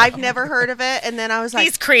that either. I've never heard of it, and then I was like,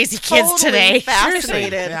 These crazy kids totally today.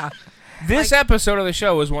 fascinated. yeah. This episode of the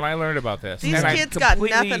show is when I learned about this. These and I'm kids got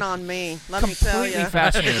completely- nothing on me. Let me tell Completely you.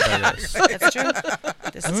 fascinated by this. That's true.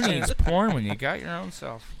 This is Who true. needs porn when you got your own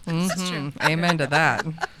self? Mhm. Amen to that.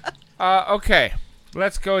 Okay,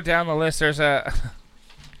 let's go down the list. There's a.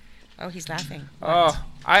 Oh, he's laughing.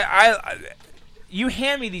 You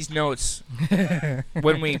hand me these notes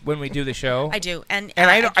when we do the show, I do. And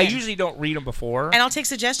I again, usually don't read them before. And I'll take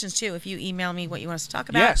suggestions too. If you email me what you want us to talk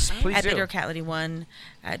about, Yes, please at do.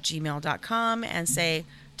 bittercatlady1@gmail.com and say,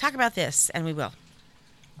 talk about this, and we will.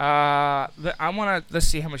 Let's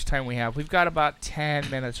see how much time we have. We've got about 10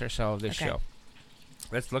 minutes or so of this Okay. show.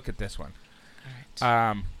 Let's look at this one. All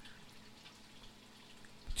right.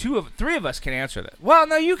 Three of us can answer that. Well,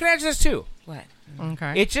 no, you can answer this too. What?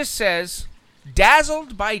 Okay. It just says,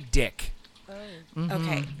 "Dazzled by Dick."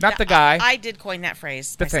 Okay. Not the guy. I did coin that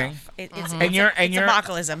phrase The myself. thing. It's And you're- and it's you're- a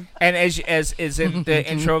botulism. And as is in the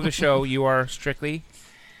intro of the show, you are strictly.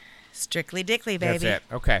 Strictly dickly, baby. That's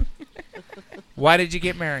it. Okay. Why did you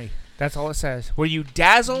get married? That's all it says. Were you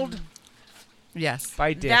dazzled Yes.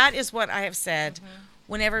 by Dick? That is what I have said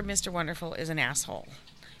whenever Mr. Wonderful is an asshole,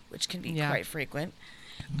 which can be Yeah. quite frequent.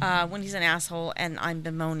 When he's an asshole and I'm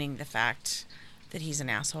bemoaning the fact that he's an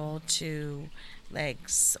asshole to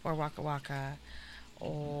Legs or Waka Waka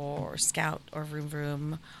or Scout or Vroom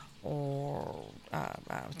Vroom or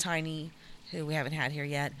Tiny, who we haven't had here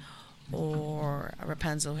yet, or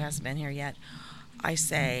Rapunzel, who hasn't been here yet, I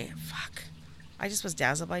say, fuck, I just was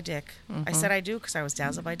dazzled by Dick. I said I do because I was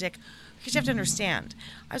dazzled by Dick. Because you have to understand,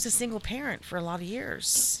 I was a single parent for a lot of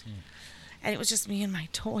years. and it was just me and my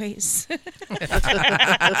toys.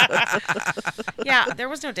 Yeah, there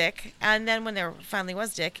was no dick. And then when there finally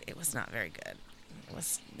was dick, it was not very good. It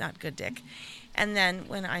was not good dick. And then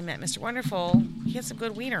when I met Mr. Wonderful, he had some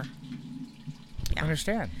good wiener. I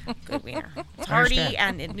understand. Good wiener. It's hardy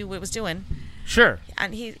understand. and it knew what it was doing. Sure.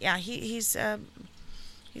 And he's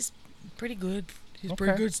pretty good. He's Okay.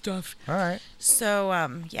 pretty good stuff. All right. So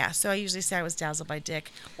so I usually say I was dazzled by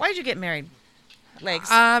dick. Why did you get married?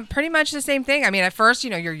 Legs. Pretty much the same thing. I mean, at first,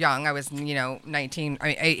 you're young. I was, 18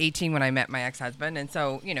 when I met my ex-husband. And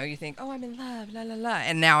so, you think, oh, I'm in love, la, la, la.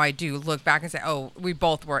 And now I do look back and say, oh, we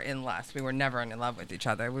both were in lust. We were never in love with each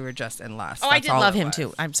other. We were just in lust. Oh, I That's did all love it him was.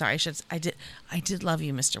 too. I'm sorry. I did love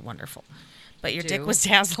you, Mr. Wonderful. But your dick Do? was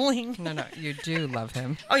dazzling. No, you do love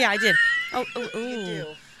him. Oh yeah, I did. Oh, You do.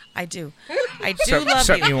 I do. I do love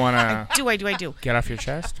Something you. you want to I do. get off your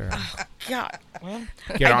chest or God.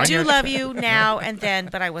 get I on do your love you now and then,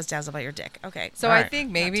 but I was dazzled by your dick. Okay. So All I right. think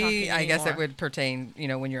Not maybe, talking I guess it anymore. would pertain,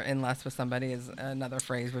 when you're in lust with somebody, is another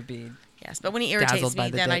phrase would be, Yes, but when he irritates Dazzled by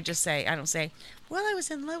me, the then I dick. just say, I don't say, well, I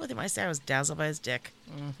was in love with him. I say I was dazzled by his dick.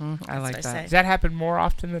 I like what I that. say. Does that happen more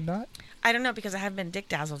often than not? I don't know because I have been dick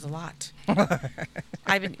dazzled a lot.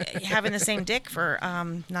 I've been having the same dick for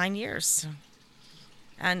 9 years.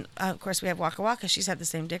 And, of course, we have Waka Waka. She's had the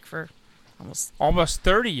same dick for Almost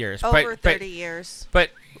 30 years. Over but 30 years.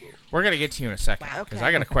 But we're going to get to you in a second because Okay.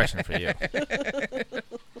 I got a question for you.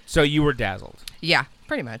 So you were dazzled. Yeah,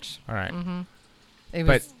 pretty much. All right. It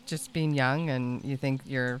But- was just being young, and you think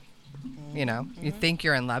you're, you think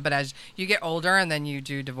you're in love, but as you get older and then you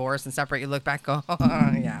do divorce and separate, you look back, go, oh,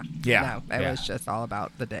 yeah. Yeah, No, it yeah. was just all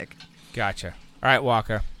about the dick. Gotcha. All right,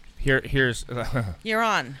 Waka. Here's You're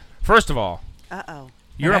on. first of all, Uh-oh.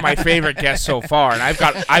 you're my favorite guest so far, and I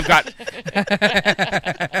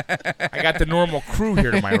got the normal crew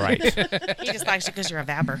here to my right. He just likes you because you're a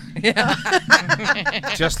vabber.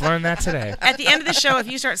 Just learned that today. At the end of the show, if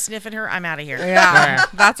you start sniffing her, I'm out of here. Yeah,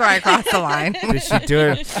 that's where I crossed the line. Did she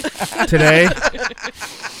do it today?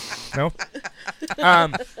 Nope.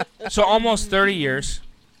 So almost 30 years.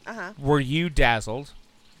 Uh-huh. Were you dazzled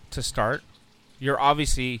to start? You're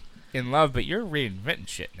obviously in love, but you're reinventing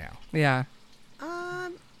shit now. Yeah.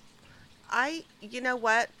 You know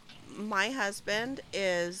what? My husband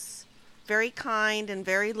is very kind and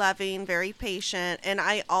very loving, very patient, and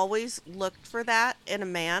I always looked for that in a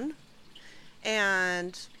man.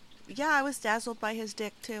 And yeah, I was dazzled by his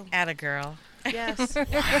dick too. Atta girl. Yes.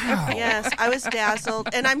 Yes, I was dazzled,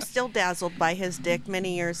 and I'm still dazzled by his dick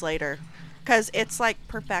many years later, because it's like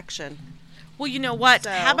perfection. Well, you know what?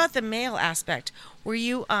 So- How about the male aspect? Were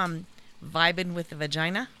you vibing with the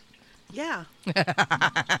vagina? Yeah.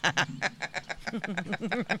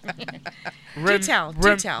 Do tell.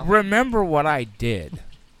 Remember what I did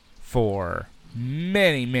for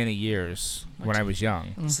many, many years when I was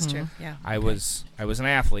young. This is true. Yeah. I was an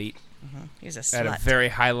athlete He's a at slut. a very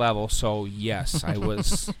high level, so yes, I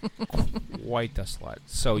was quite the slut.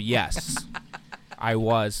 So yes, I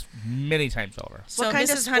was many times over. So What kind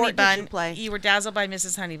of Mrs. sport did Honeybun, you play? you were dazzled by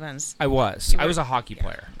Mrs. Honeybuns. I was. I was a hockey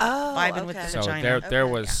player. Oh, Vibing with okay. the So vagina. there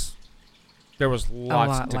Okay. was lots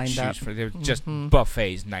lot to lined choose up. for. There were just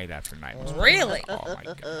buffets night after night. It was Really? Oh my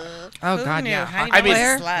god. Oh, Who God, knew? yeah. Honey I mean,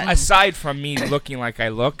 Bun was a slut. aside from me looking like I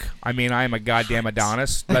look, I mean, I'm a goddamn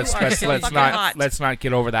Adonis. Let's are so fucking hot. not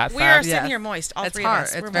get over that We are fact. sitting Yes. here moist, all It's three hard. of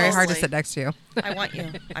us. It's We're very hard to mostly- sit next to you. I want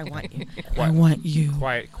you. I want you. Quite- I want you.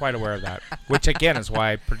 Quite aware of that. Which again is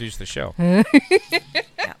why I produce the show.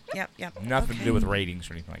 Yep. Nothing to do with ratings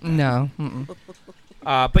or anything like that. No. Mm-mm.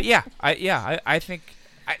 But yeah, I think.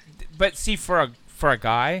 But see, for a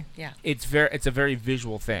guy, Yeah. it's a very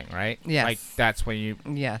visual thing, right? Yes. Like that's when you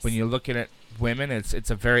Yes. when you're looking at women,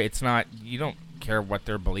 it's not, you don't care what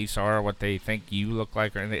their beliefs are or what they think you look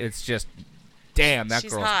like, or anything. It's just, damn, that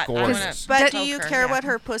She's girl's hot. I wanna- gorgeous. But do Poke you her, care yeah. what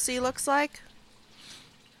her pussy looks like?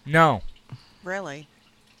 No, Really?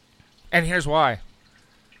 and here's why.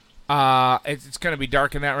 It's going to be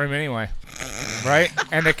dark in that room anyway, right?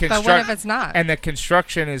 And the But what if it's not? And the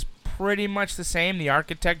construction is pretty much the same. The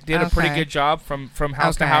architect did a pretty Okay. good job from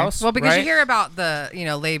house to Okay. house. Well, because right? you hear about the,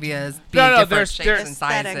 labias being No, different there's- shapes there- and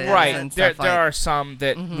sizes. Aesthetic. Right. And There stuff like, are some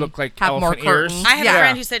that look like Have more elephant ears. curtains. I have Yeah. a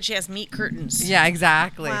friend who said she has meat curtains. Yeah,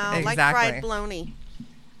 exactly. Wow, exactly. like fried bologna.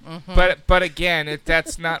 But again,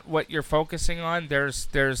 that's not what you're focusing on. There's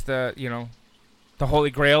the the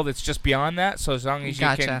Holy Grail that's just beyond that. So as long as you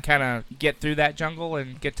can Gotcha. kind of get through that jungle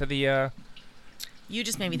and get to the You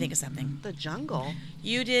just made me think of something. The jungle.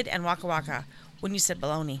 You did and Waka Waka when you said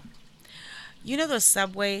bologna. You know those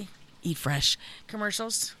Subway Eat Fresh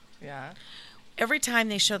commercials? Yeah. Every time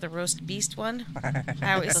they show the roast beast one,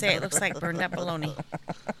 I always say it looks like burned up bologna.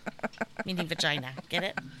 Meaning vagina. Get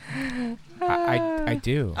it? I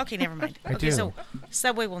do. Okay, never mind. I Okay, do. so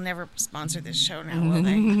Subway will never sponsor this show now, will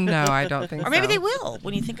they? No, I don't think so. Or maybe they will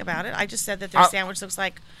when you think about it. I just said that their sandwich looks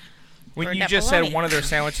like When burned you up just bologna. said one of their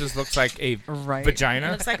sandwiches looks like a Right. It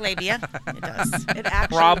vagina, looks like labia. It does. It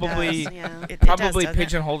actually probably does, yeah. It probably does, doesn't it?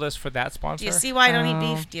 pigeonholed us for that sponsor. Do you see why I don't eat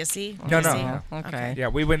beef? Do you see? Do No, you no, see? no. Okay. Yeah,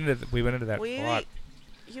 we went into that We a lot.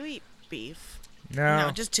 you eat beef. No,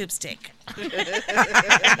 No, just tube steak.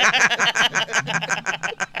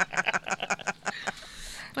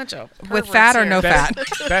 Bunch of With perverts fat or here. no fat?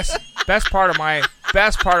 best part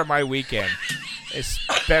of my weekend is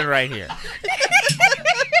been right here.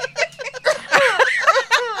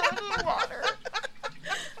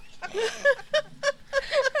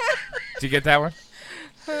 Did you get that one?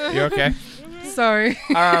 You okay? Sorry.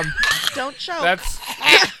 Don't choke. That's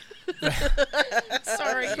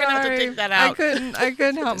Sorry, you're gonna have to take that out. I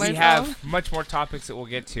couldn't help we myself. have much more topics that we'll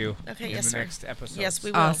get to Okay, in yes, the sir. next episode. Yes,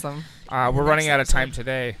 we will. Awesome. We're running out of time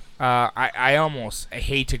today. I almost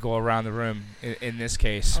hate to go around the room in this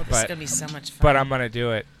case, Oh, this is but gonna be so much fun. but I'm gonna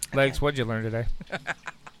do it. Legs, what'd you learn today?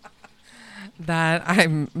 That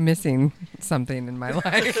I'm missing something in my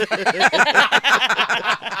life.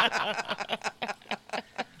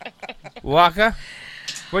 Waka,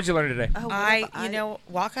 what'd you learn today? Oh, what you know,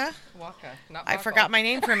 Waka. Waka, not I forgot my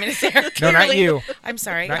name for a minute there. No, not Clearly. you. I'm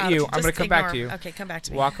sorry. Not you. I'm just gonna come back ignore. to you. Okay, come back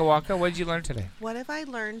to me. Waka Waka, what did you learn today? What have I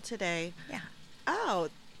learned today? Yeah. Oh,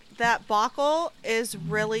 that Bockel is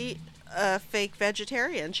really a fake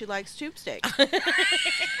vegetarian. She likes tube steak.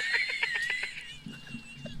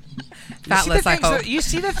 Fatless, I hope. You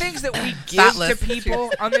see the things that we give Fatless. to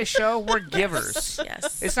people on this show? We're givers.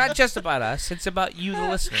 Yes. It's not just about us. It's about you, the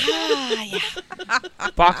listener. Ah, yeah.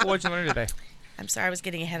 Baka, what'd you learn today? I'm sorry, I was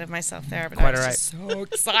getting ahead of myself there, but Quite I was all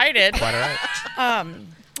just so excited. Quite all right.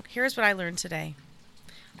 Here's what I learned today.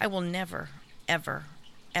 I will never, ever,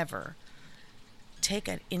 ever take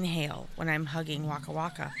an inhale when I'm hugging Waka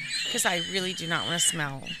Waka because I really do not want to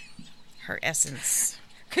smell her essence.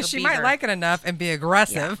 Because her she might beaver. like it enough and be Yeah,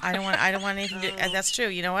 aggressive. I don't want anything to. That's true.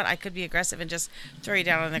 You know what? I could be aggressive and just throw you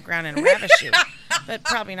down on the ground and ravish you, but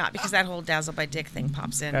probably not because that whole dazzle by dick thing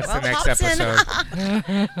pops in. That's Well, the next pops in. episode.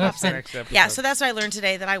 Pops the in. next episode. Yeah. So that's what I learned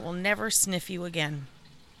today. That I will never sniff you again.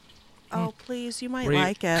 Oh, please, you might Were you-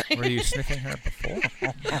 like it. Were you sniffing her before?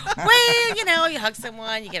 Well, you know, you hug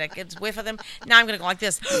someone, you get a good whiff of them. Now I'm gonna go like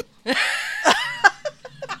this.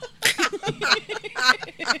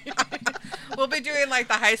 We'll be doing like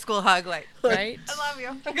the high school hug, like, Right? I love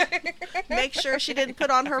you. Make sure she didn't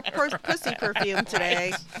put on her pussy perfume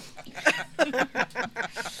today.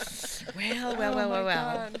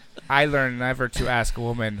 Well. I learned never to ask a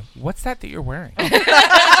woman, what's that you're wearing?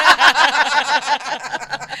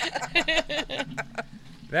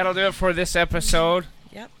 That'll do it for this episode.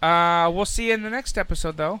 Yep. We'll see you in the next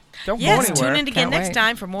episode, though. Don't Yes, go anywhere. tune in again Can't next wait.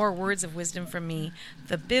 time for more words of wisdom from me,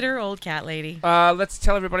 the bitter old cat lady. Let's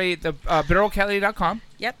tell everybody the bitteroldcatlady.com,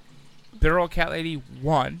 Yep.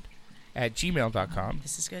 bitteroldcatlady1 at gmail.com.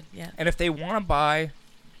 This is good. Yeah. And if they want to buy,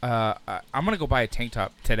 I'm going to go buy a tank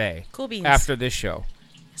top today Cool beans. after this show.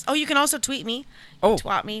 Oh, you can also tweet me. Oh.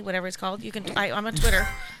 Twat me, whatever it's called. You can. I'm on Twitter.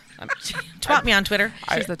 Twat me on Twitter.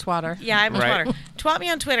 She's the twatter. Yeah, I'm a Right. twatter. Twat me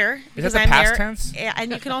on Twitter Is because that the I'm past there. tense? Yeah,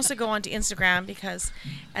 and you can also go onto Instagram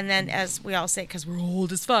and then as we all say, because we're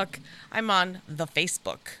old as fuck, I'm on the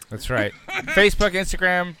Facebook. That's right. Facebook,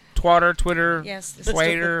 Instagram, Twatter, Twitter, Yes.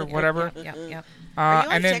 Twitter, whatever. Yep. Are you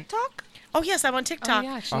on and then TikTok? Oh yes, I'm on TikTok.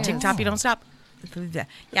 yeah, she is. TikTok, you don't stop.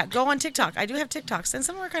 Yeah, go on TikTok. I do have TikToks, and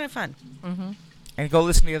some of them are kind of fun. and go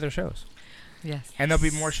listen to the other shows. Yes. And there'll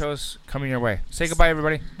be more shows coming your way. Say goodbye,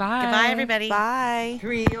 everybody. Bye. Goodbye, everybody. Bye.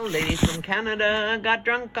 Three old ladies from Canada got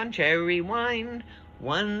drunk on cherry wine.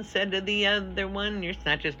 One said to the other one, your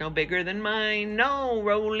snatch is no bigger than mine. No,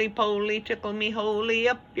 roly-poly, tickle me holy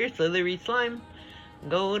up your slithery slime.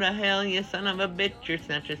 Go to hell, you son of a bitch, your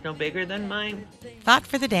snatch is no bigger than mine. Thought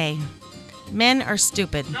for the day. Men are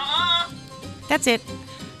stupid. That's it.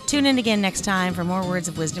 Tune in again next time for more words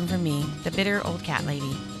of wisdom from me, the bitter old cat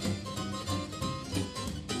lady.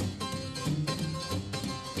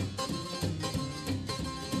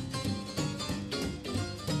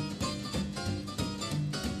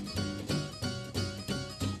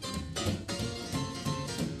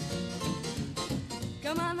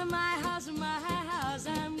 Come on to my house,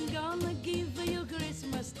 I'm gonna give you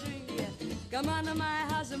Christmas tree. Come on to my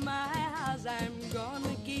house, I'm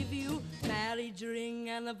gonna give you marriage ring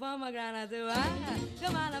and a pomegranate too.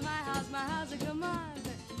 Come on to my house, come on.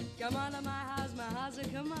 Come on to my house,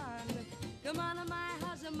 come on. Come on to my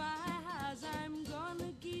house, I'm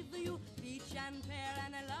peach and pear,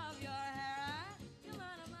 and I love your